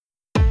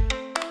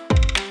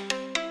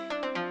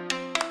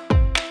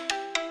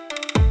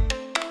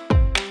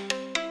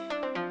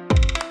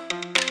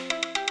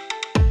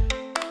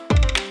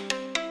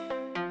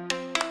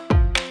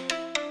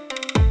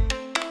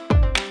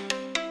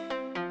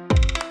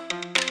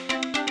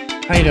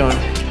How you doing?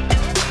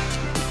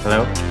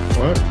 Hello?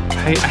 What?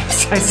 I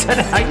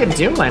said, how you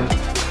doing?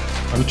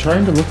 I'm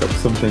trying to look up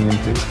something in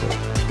Facebook.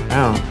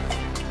 Oh.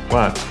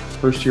 What?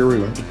 First year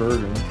we went to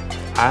Bergen.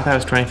 I thought it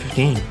was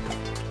 2015.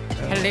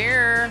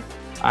 Hello.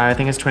 I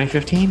think it's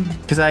 2015.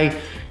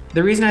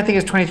 The reason I think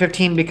it's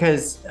 2015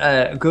 because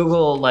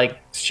Google like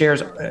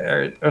shares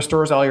or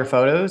stores all your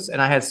photos,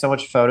 and I had so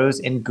much photos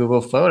in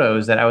Google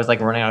Photos that I was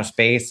like running out of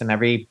space, and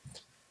every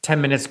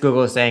 10 minutes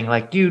Google is saying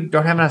like, you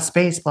don't have enough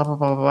space, blah blah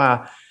blah blah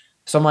blah.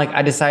 So I'm like,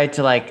 I decided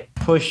to like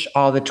push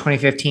all the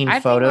 2015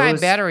 photos. I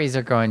think my batteries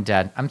are going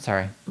dead. I'm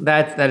sorry.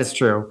 That is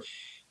true.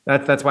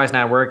 That's why it's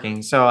not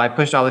working. So I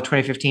pushed all the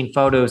 2015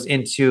 photos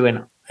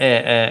into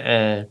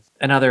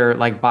another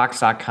like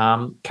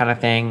box.com kind of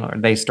thing, or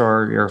they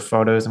store your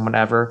photos and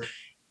whatever.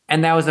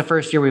 And that was the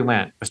first year we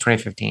went, was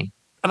 2015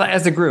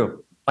 as a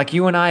group. Like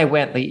you and I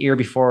went the year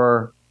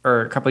before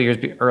or a couple of years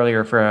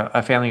earlier for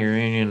a family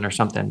reunion or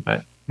something.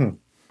 But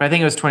I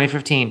think it was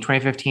 2015.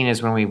 2015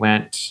 is when we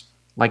went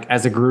like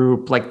as a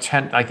group, like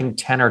 10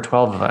 or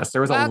 12 of us. There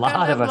was a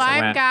lot of us that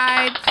Blime went.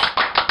 Guides.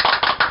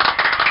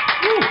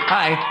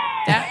 Hi.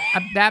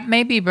 That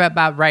may be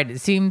about right. It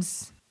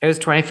seems. It was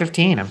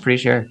 2015. I'm pretty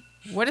sure.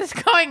 What is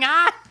going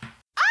on?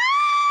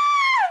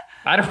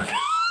 I don't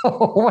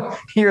know.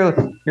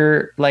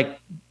 You're like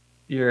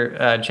your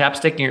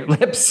chapstick in your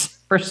lips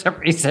for some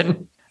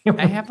reason.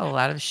 I have a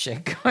lot of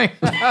shit going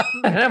on.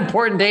 An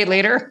important date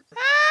later.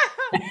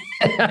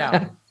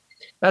 No.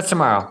 That's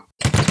tomorrow.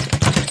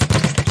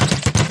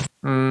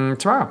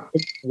 Tomorrow.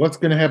 What's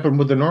going to happen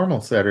with the normal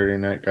Saturday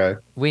night guy?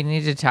 We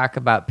need to talk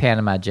about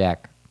Panama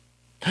Jack.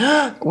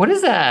 What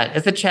is that?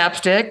 It's a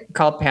chapstick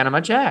called Panama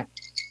Jack.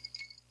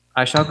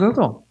 I shall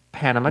Google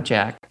Panama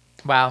Jack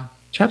Wow.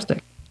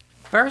 chapstick.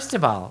 First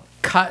of all,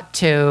 cut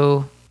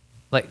to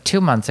like 2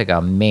 months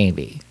ago,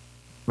 maybe.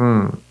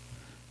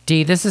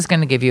 D, this is going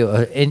to give you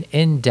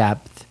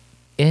in-depth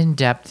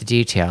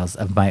details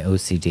of my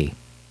OCD.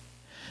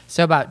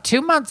 So about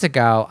 2 months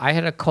ago, I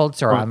had a cold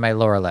sore on my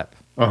lower lip.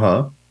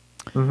 Uh-huh.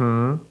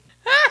 I'm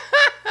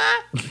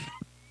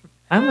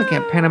looking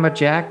at Panama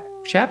Jack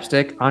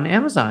chapstick on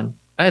Amazon.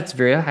 It's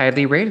very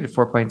highly rated,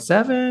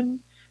 4.7.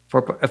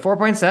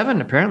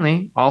 4.7,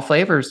 apparently. All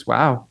flavors.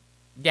 Wow.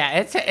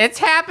 Yeah, it's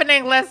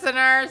happening,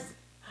 listeners.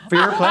 For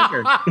your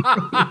pleasure.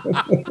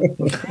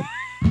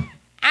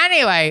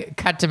 Anyway,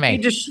 cut to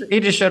me. He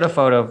just showed a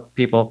photo of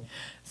people.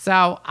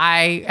 So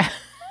I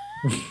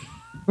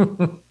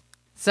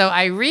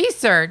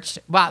researched,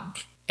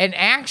 and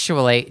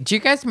actually, do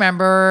you guys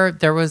remember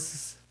there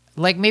was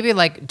maybe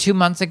 2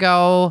 months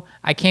ago,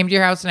 I came to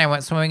your house and I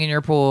went swimming in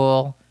your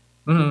pool,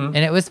 and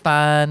it was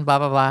fun, blah,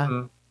 blah,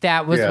 blah.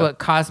 That was what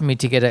caused me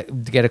to get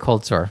a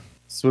cold sore.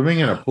 Swimming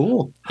in a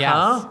pool? Yes.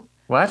 Huh?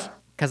 What?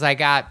 Because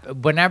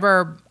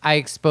whenever I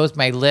exposed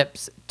my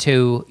lips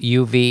to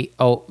OVD.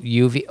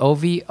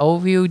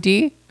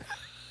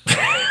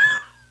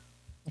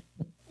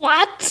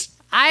 What?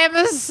 I am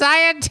a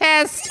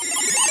scientist.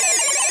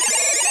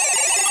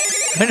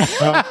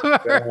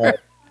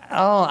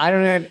 Oh, I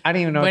don't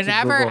even know.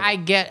 Whenever I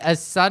get a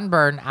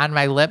sunburn on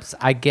my lips,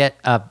 I get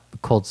a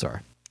cold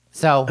sore.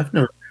 So I've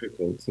never had a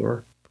cold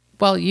sore.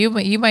 well, you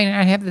might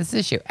not have this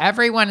issue.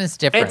 Everyone is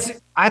different.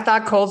 I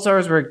thought cold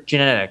sores were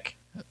genetic.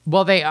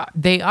 Well, they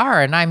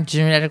are, and I'm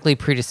genetically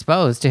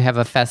predisposed to have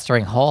a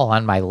festering hole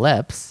on my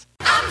lips.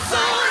 I'm so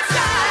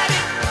excited,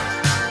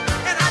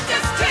 and I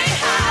just can't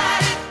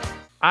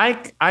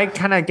hide it. I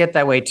kind of get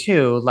that way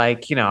too.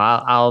 Like,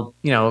 I'll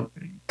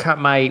cut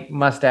my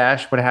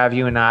mustache, what have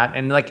you, and not,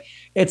 and like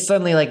it's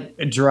suddenly like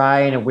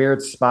dry in a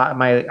weird spot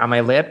on my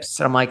lips.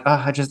 And I'm like,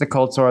 oh, just a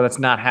cold sore. That's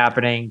not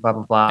happening. Blah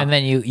blah blah. And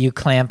then you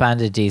clamp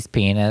onto D's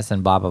penis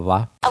and blah blah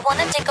blah. I want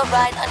to take a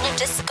ride on your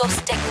disco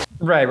stick.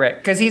 Right,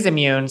 because he's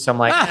immune. So I'm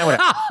like,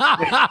 whatever.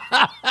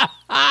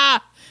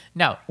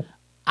 No,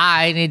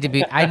 I need to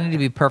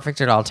be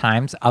perfect at all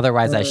times.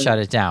 Otherwise, I shut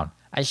it down.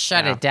 I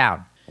shut it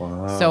down.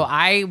 Wow. So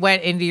I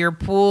went into your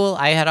pool.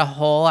 I had a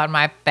hole on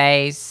my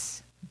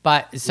face,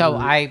 but so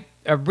I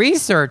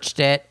researched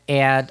it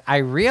and I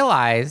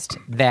realized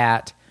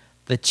that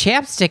the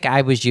chapstick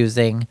I was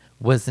using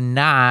was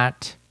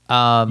not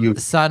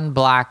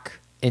sunblock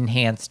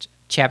enhanced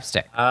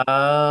chapstick.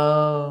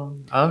 Oh,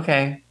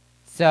 okay.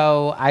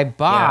 So I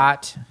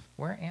bought.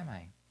 Where am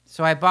I?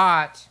 So I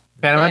bought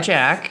Panama this-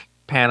 Jack.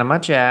 Panama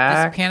This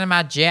Jack.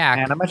 Panama Jack.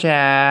 Panama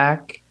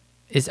Jack.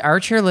 Is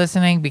Archer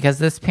listening? Because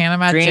this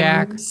Panama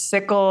Jack,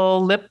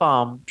 Dreamsicle lip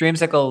balm.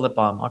 Dreamsicle lip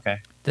balm. Okay.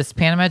 this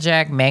Panama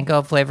Jack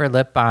mango flavored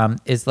lip balm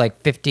is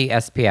like 50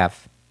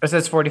 SPF. It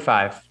says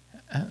 45.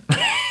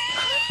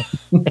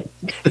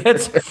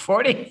 It's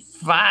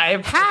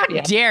 45. How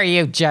Yeah. dare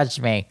you judge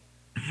me?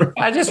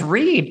 I just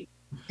read.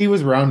 He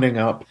was rounding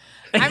up.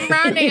 I'm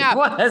rounding up. He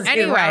was. He was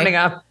Anyway, rounding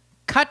up.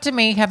 cut to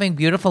me having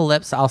beautiful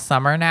lips all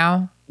summer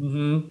now.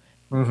 You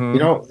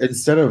know,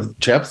 instead of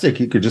chapstick,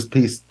 you could just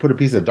put a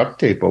piece of duct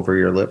tape over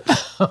your lips.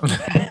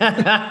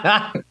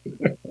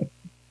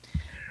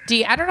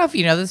 D, I don't know if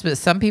you know this, but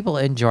some people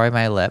enjoy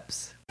my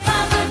lips.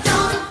 Papa,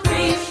 don't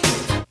preach.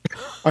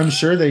 I'm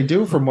sure they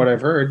do, from what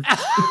I've heard.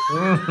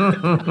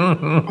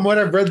 From what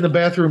I've read in the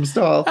bathroom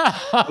stall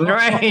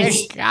Right.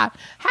 God,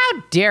 how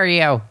dare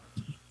you?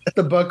 at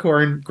the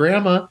Buckhorn,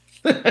 Grandma.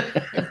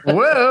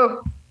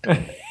 Whoa.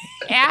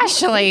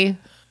 Ashley.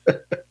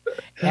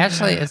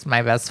 Ashley is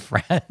my best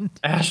friend.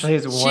 Ashley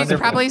is wonderful. She's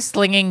probably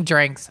slinging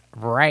drinks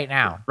right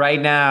now.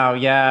 right now.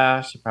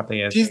 Yeah, she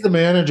probably is. She's the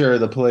manager of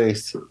the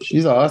place.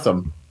 She's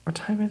awesome. What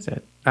time is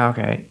it?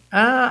 Okay.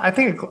 I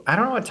think I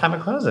don't know what time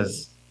it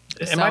closes.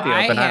 It might be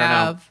open. I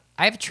don't know.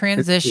 I've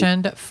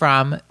transitioned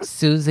from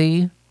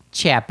Susie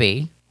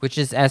Chappie, which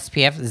is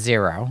SPF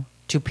 0,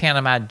 to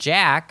Panama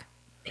Jack,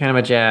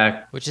 Panama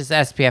Jack. which is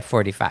SPF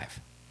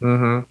 45.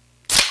 Mm-hmm.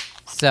 I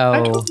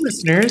So told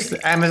listeners,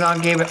 Amazon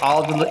gave it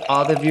all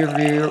the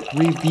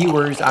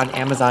reviewers on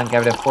Amazon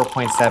gave it a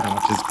 4.7,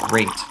 which is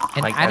great.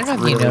 and Like, I don't know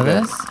that's if you really know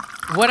good.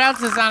 this. What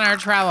else is on our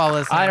travel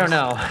list? I don't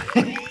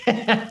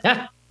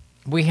know.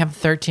 We have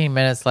 13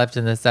 minutes left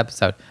in this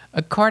episode.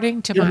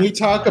 According to Can my we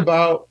talk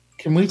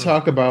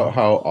about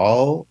how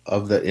all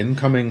of the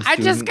incoming I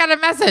students, just got a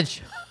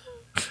message.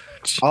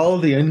 all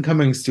of the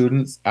incoming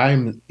students,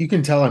 you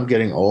can tell I'm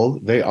getting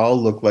old. They all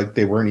look like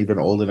they weren't even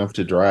old enough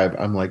to drive.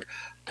 I'm like,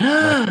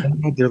 my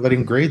God, they're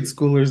letting grade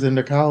schoolers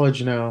into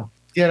college now.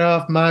 Get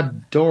off my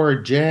door,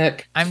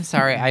 Jack. I'm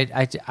sorry.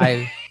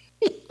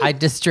 I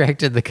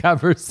distracted the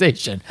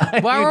conversation.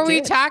 What You were we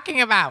did.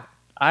 talking about?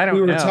 I don't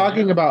We were know.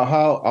 talking about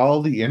how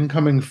all the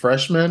incoming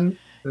freshmen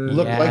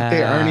look like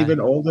they aren't Yeah. even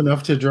old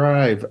enough to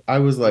drive. I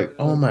was like,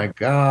 oh my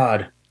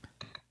God.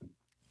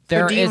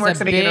 There dean is works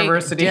a at a big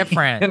university.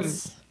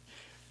 difference.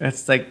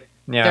 It's like,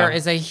 yeah. There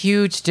is a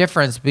huge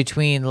difference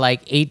between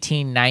like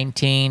 18,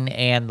 19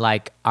 and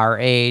like our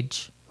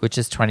age, which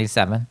is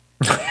 27.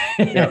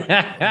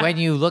 When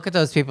you look at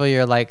those people,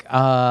 you're like,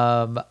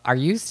 are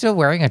you still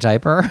wearing a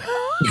diaper?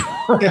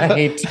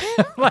 right.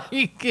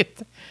 Like,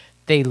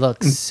 they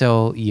look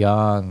so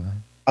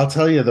young. I'll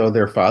tell you though,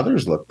 their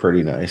fathers look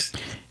pretty nice.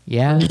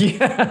 Yeah.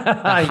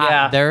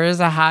 yeah. There is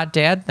a hot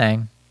dad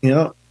thing. You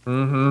know,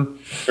 Mm-hmm.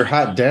 their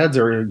hot dads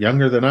are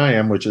younger than I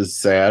am, which is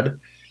sad.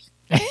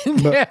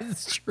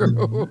 That's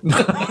true.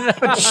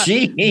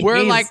 Jeez.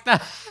 We're like the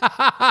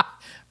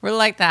we're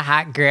like the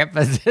hot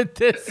grandpas at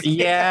this.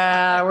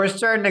 Yeah, we're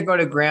starting to go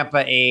to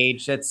grandpa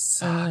age. It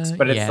sucks,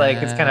 but it's like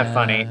it's kind of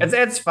funny.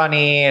 It's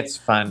funny. It's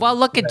fun. Well,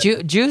 look at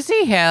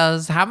Juicy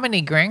has how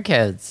many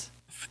grandkids?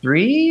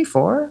 3,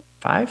 4,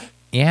 5.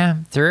 Yeah,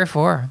 3 or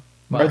 4.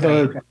 Are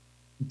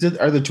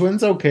the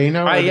twins okay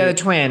now? Are Yeah, they- the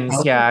twins.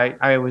 Yeah,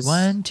 I was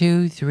 1,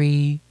 2,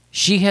 3.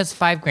 She has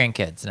 5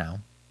 grandkids now.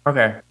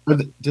 okay.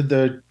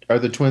 Are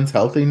the twins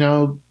healthy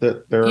now?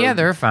 That Yeah,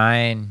 they're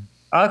fine.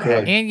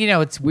 Okay. And you know,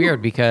 it's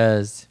weird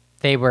because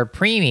they were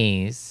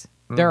preemies.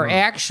 They're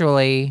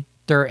actually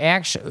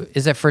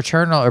is it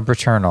fraternal or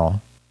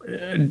paternal?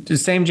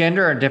 Same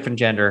gender or different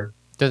gender?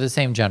 They're the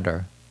same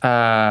gender.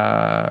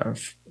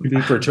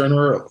 be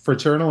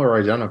fraternal or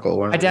identical.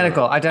 One of the-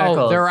 Identical.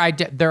 Oh,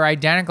 they're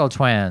identical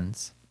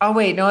twins. Oh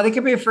wait, no, they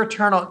could be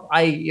fraternal.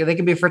 They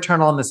could be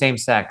fraternal in the same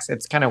sex.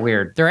 It's kind of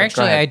weird. They're But go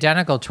actually ahead.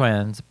 identical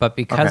twins, but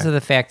because Okay. of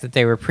the fact that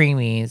they were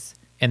preemies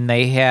and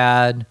they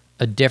had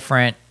a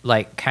different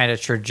like kind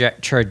of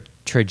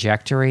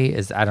trajectory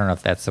is I don't know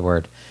if that's the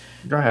word.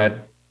 Go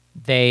ahead.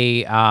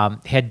 They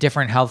had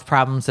different health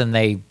problems and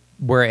they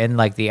were in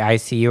like the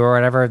ICU or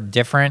whatever.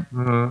 Different.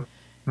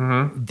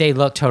 They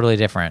look totally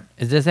different.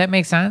 Does that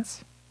make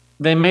sense?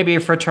 They may be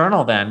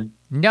fraternal then.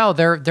 No,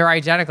 they're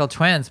identical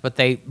twins, but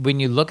when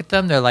you look at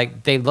them,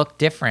 they look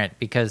different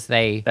because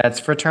they That's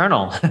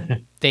fraternal.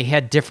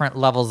 had different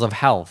levels of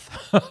health.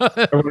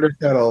 I wonder if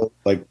that'll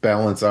like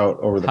balance out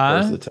over the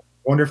course of the time.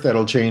 I wonder if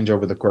that'll change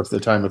over the course of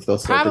the time if they'll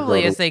start Probably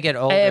to grow. as they get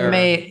older. It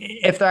may,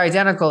 if they're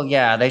identical,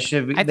 yeah, they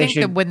should. I think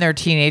that when they're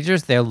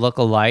teenagers, they'll look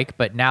alike,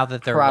 but now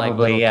that they're like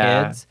Probably, little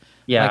yeah. kids,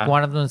 Yeah. like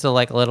one of them's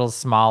like a little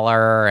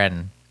smaller,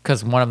 and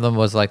because one of them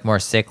was like more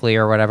sickly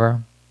or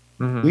whatever.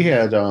 We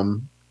had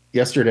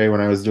yesterday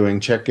when I was doing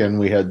check-in,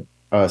 we had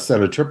a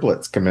set of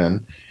triplets come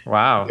in.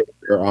 Wow.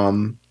 They're,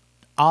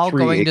 All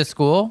Three. going to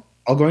school.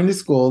 all going to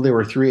school. They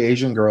were 3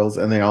 Asian girls,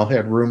 and they all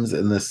had rooms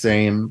in the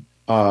same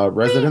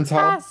residence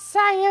hall.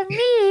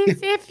 Siamese,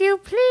 if you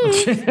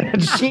please.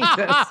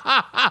 Jesus.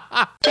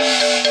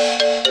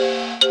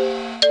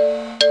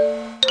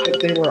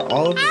 They were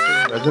all in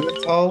the same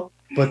residence hall,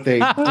 but they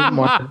didn't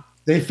want.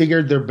 They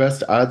figured their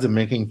best odds of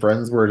making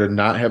friends were to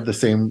not have the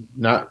same,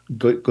 not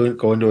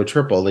go into a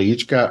triple. They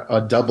each got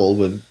a double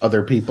with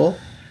other people,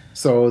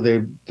 so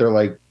they're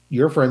like,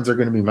 your friends are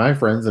going to be my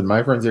friends, and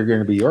my friends are going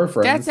to be your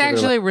friends. That's So they're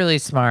actually like, really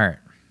smart.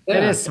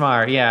 It is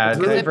smart, yeah. It's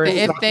really It's very-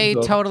 If they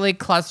totally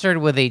clustered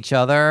with each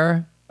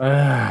other,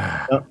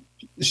 Ugh.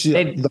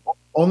 the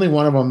only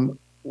one of them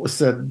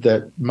said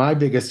that my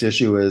biggest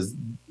issue is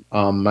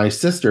my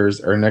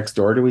sisters are next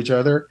door to each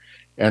other,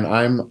 and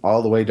I'm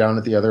all the way down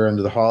at the other end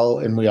of the hall,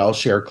 and we all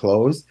share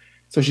clothes.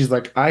 So she's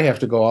like, I have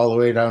to go all the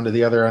way down to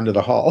the other end of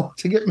the hall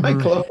to get my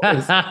clothes.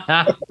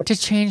 to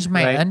change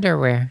my Right.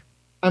 underwear.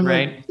 I'm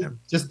Right. like,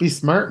 just be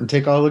smart and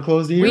take all the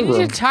clothes to We your need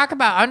room. to talk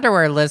about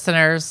underwear,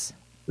 listeners.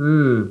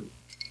 Mm.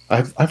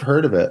 I've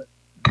heard of it.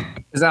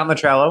 Is that on the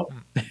Trello?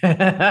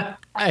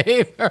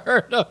 I've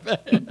heard of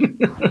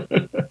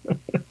it.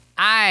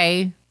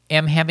 I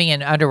am having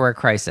an underwear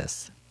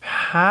crisis.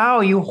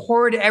 How? You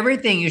hoard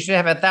everything. You should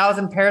have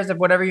 1,000 pairs of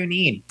whatever you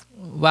need.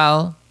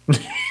 Well,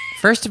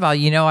 first of all,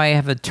 I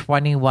have a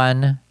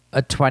 21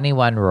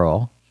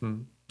 rule.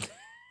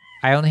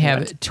 I only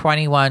have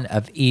 21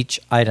 of each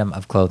item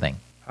of clothing.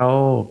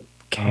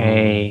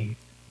 Okay.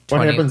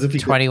 What happens if you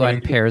get 21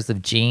 22? pairs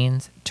of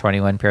jeans,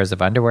 21 pairs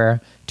of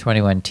underwear,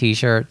 21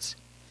 t-shirts,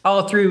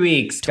 Oh, 3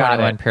 weeks. Got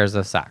 21 it. pairs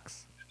of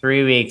socks.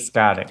 3 weeks.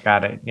 Got it.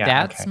 Yeah.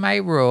 That's okay. my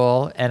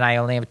rule, and I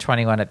only have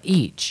 21 of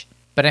each.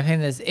 But I'm having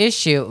this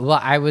issue. Well,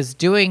 I was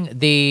doing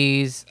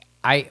these.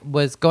 I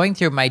was going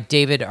through my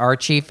David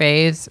Archie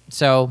phase.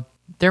 So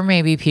there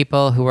may be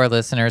people who are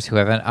listeners who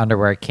have an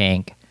underwear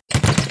kink.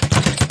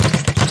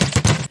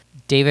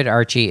 David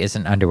Archie is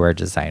an underwear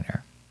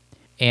designer,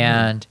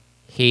 and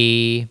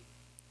he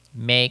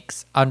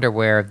makes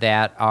underwear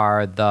that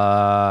are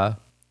the.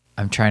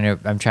 I'm trying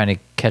to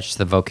catch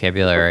the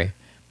vocabulary.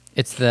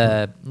 It's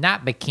the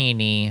not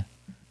bikini.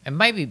 It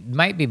might be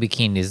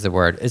bikini is the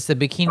word. It's the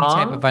bikini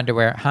type Thong? of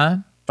underwear, huh?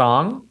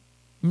 Thong?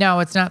 No,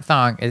 it's not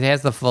thong. It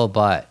has the full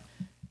butt,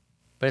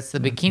 but it's the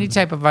bikini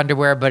type of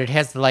underwear. But it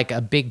has like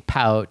a big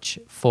pouch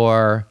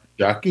for.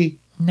 Jockey?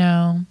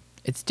 No,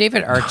 it's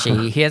David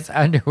Archie. He has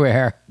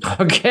underwear.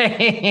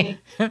 Okay.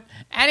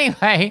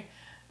 Anyway,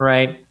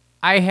 Right.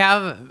 I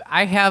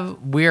have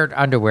weird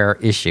underwear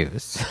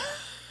issues.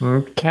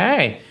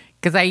 Okay.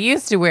 Because I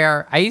used to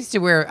wear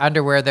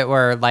underwear that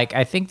were like,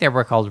 I think they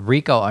were called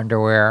Rico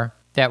underwear,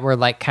 that were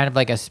like kind of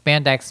like a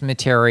spandex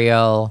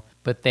material,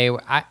 but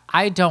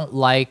I don't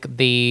like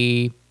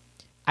the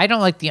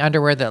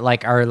underwear that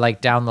like are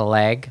like down the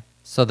leg.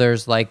 So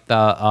there's like the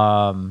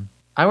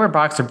I wear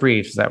boxer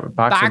briefs. Is that what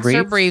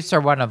boxer briefs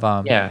are one of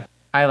them. Yeah.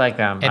 I like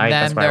them. And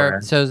That's then what I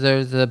wear.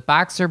 there's the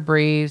boxer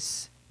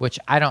briefs, which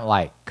I don't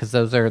like because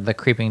those are the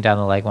creeping down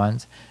the leg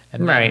ones.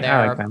 And then Right,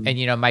 I like them.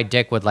 And my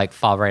dick would like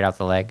fall right out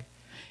the leg.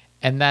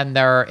 And then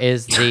there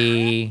is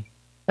the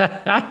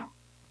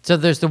so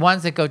there's the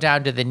ones that go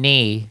down to the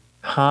knee.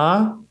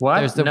 Huh? What?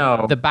 There's the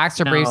no. the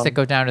boxer briefs No. that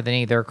go down to the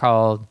knee. They're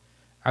called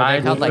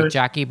like bloomers?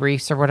 jockey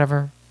briefs or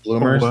whatever?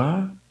 Bloomers?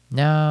 What?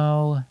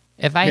 No.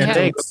 If I Yeah, had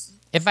Thanks.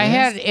 if I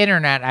had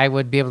internet, I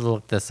would be able to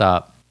look this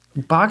up.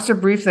 Boxer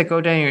briefs that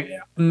go down your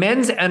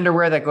men's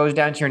underwear that goes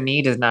down to your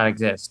knee does not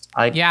exist.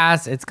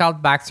 Yes, it's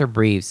called boxer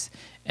briefs.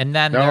 And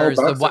then No, there's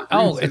the boxer one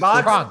oh, briefs it's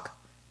is- trunk.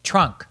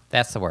 Trunk.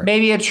 That's the word.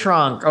 Maybe a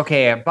trunk.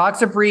 Okay,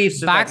 boxer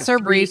briefs. Boxer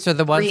briefs are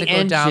the ones that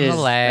go down the inches.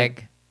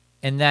 leg,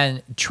 and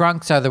then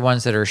trunks are the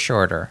ones that are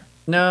shorter.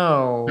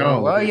 No.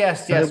 No. Oh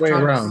yes, Other way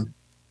trunks. around.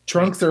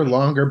 Trunks are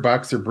longer,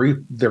 boxer brief.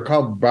 They're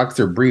called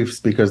boxer briefs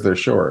because they're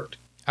short.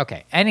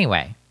 Okay.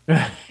 Anyway,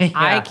 Yeah.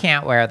 I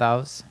can't wear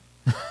those.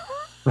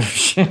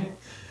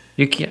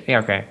 You can't. Yeah,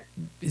 okay.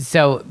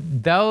 So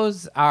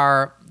those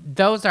are.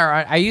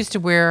 I used to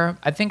wear.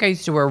 I think I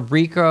used to wear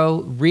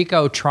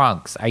Rico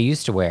trunks. I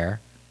used to wear,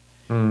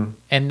 and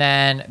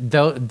then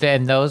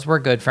those were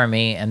good for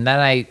me. And then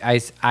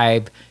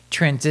I've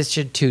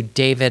transitioned to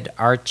David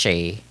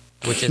Archie,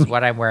 which is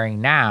what I'm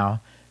wearing now.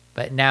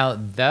 But now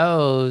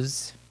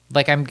those,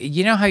 like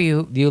how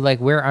you like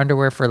wear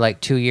underwear for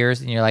like 2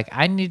 years and you're like,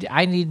 I need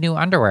new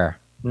underwear.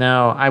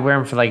 No, I wear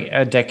them for like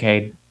a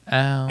decade.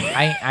 Oh,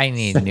 I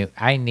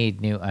need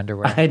new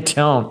underwear. I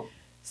don't.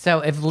 So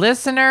if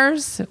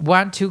listeners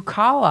want to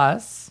call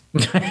us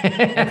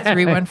at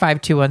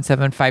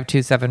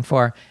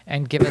 315-217-5274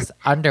 and give us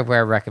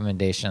underwear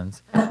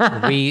recommendations,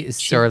 we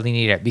sorely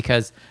need it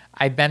because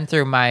I've been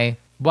through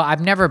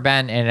I've never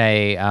been in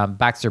a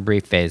boxer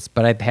brief phase,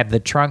 but I've had the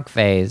trunk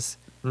phase.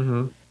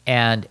 Mm-hmm.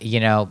 And,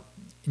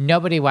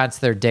 nobody wants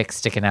their dick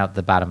sticking out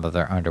the bottom of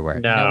their underwear.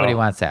 No. Nobody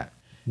wants that.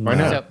 Why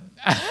not? So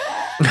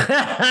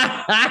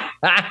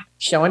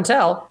Show and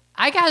tell.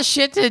 I got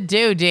shit to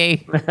do,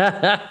 D.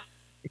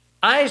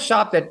 I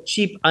shopped at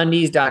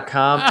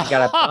cheapundies.com. I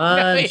got a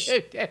bunch.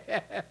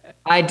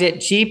 I did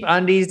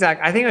cheapundies.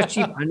 I think it was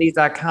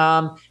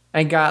cheapundies.com.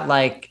 I got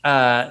like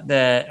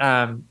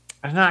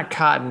not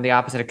cotton, the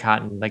opposite of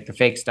cotton, like the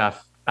fake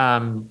stuff.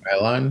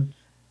 Nylon,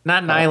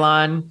 Not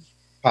nylon.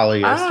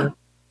 polyester.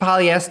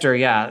 Polyester,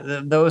 yeah.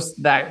 Those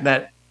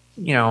that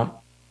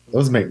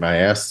Those make my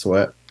ass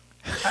sweat.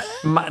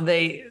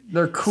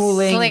 they're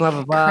cooling, Slick blah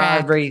blah blah.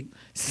 crack. Very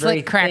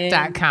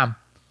Slickcrack.com.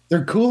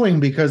 They're cooling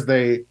because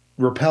they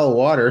repel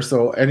water.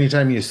 So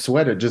anytime you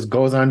sweat, it just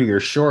goes onto your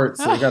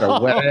shorts. So you got a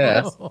wet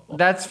ass.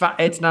 That's fine.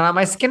 It's not on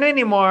my skin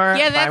anymore.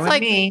 Yeah, Fine that's with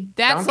like me.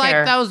 that's Don't like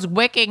care. those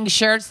wicking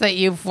shirts that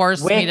you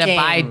forced me to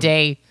buy, Wicking.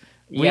 Day.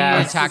 We need to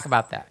Yes. talk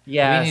about that.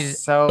 Yeah. We need to-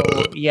 So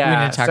yeah.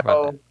 we need to talk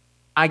about that.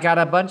 I got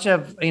a bunch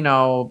of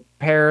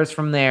pairs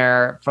from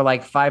there for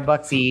like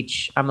 $5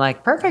 each. I'm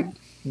like, perfect,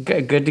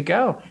 good to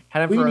go.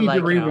 Had them We for need like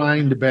to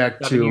rewind back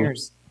 7 to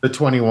years. the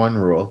 21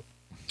 rule.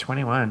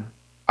 21.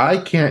 I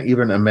can't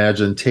even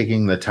imagine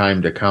taking the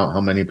time to count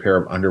how many pair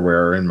of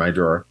underwear are in my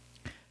drawer.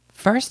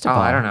 First Oh, of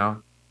all, I don't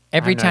know.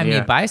 every I have no time you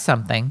idea. buy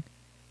something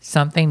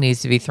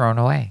needs to be thrown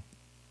away.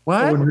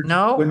 What? So when,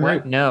 No. when,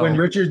 What? No. when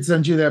Richard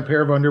sent you that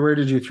pair of underwear,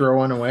 did you throw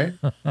one away?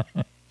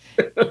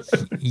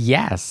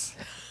 Yes.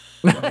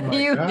 Oh my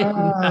You did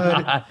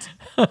God.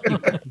 not. You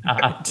did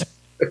not.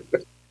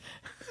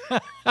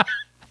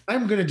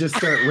 I'm gonna just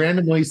start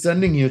randomly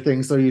sending you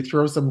things so you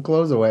throw some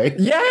clothes away.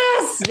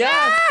 Yes.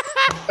 Yes.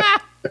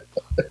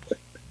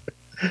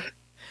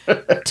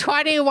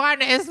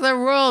 21 is the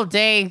rule,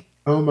 D.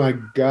 Oh my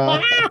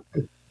God.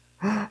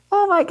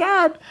 Oh my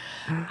God.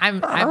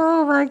 I'm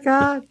Oh my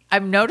God.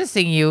 I'm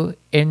noticing you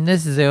in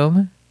this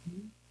Zoom,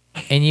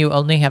 and you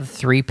only have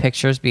 3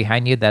 pictures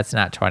behind you. That's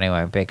not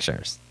 21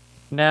 pictures.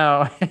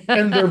 No.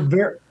 And they're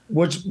very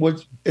which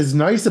is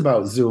nice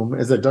about Zoom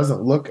is it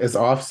doesn't look as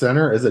off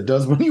center as it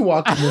does when you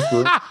walk in this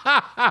room.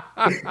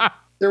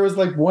 There was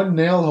like one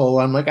nail hole.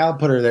 I'm like, I'll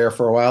put her there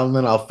for a while and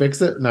then I'll fix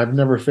it, and I've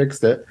never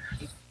fixed it.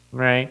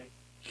 Right.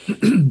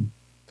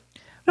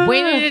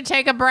 We need to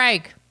take a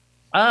break.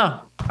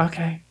 Oh,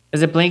 okay.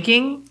 Is it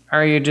blinking?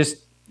 Or are you just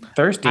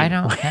thirsty? I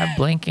don't have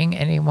blinking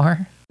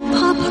anymore.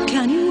 Papa,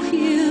 can you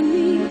hear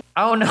me?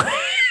 Oh no.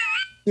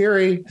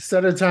 Siri,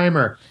 set a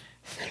timer.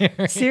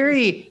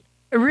 Siri,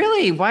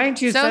 really? Why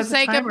didn't you So set the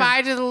say timer?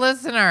 goodbye to the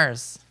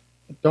listeners.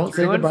 Don't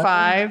say Through and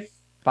goodbye. 5.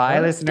 Bye,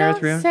 What? listeners.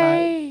 Through and 5.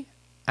 say.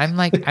 I'm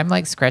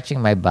like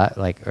scratching my butt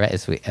like right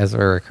as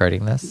we're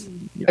recording this.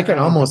 I can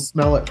almost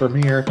smell it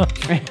from here.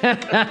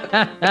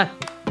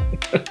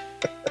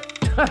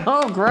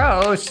 Oh,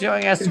 gross.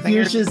 Showing us You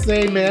fingers. should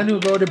say, man who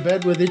go to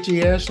bed with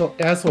itchy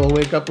asshole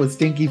wake up with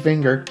stinky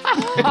finger.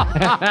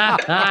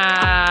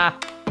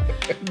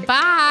 Bye.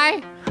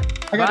 I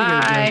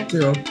gotta get a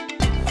drink too.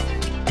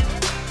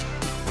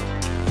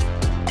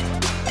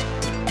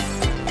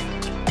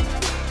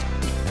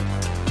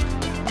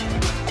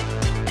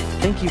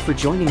 Thank you for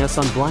joining us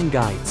on Blime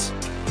Guides.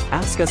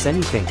 Ask us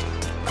anything.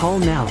 Call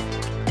now.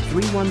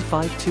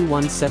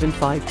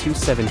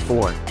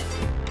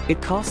 315-217-5274.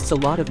 It costs a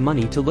lot of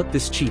money to look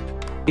this cheap.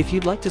 If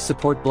you'd like to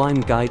support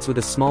Blime Guides with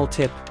a small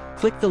tip,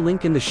 click the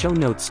link in the show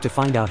notes to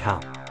find out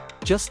how.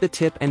 Just the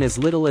tip and as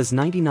little as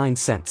 99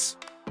 cents.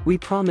 We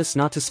promise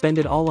not to spend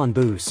it all on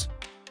booze.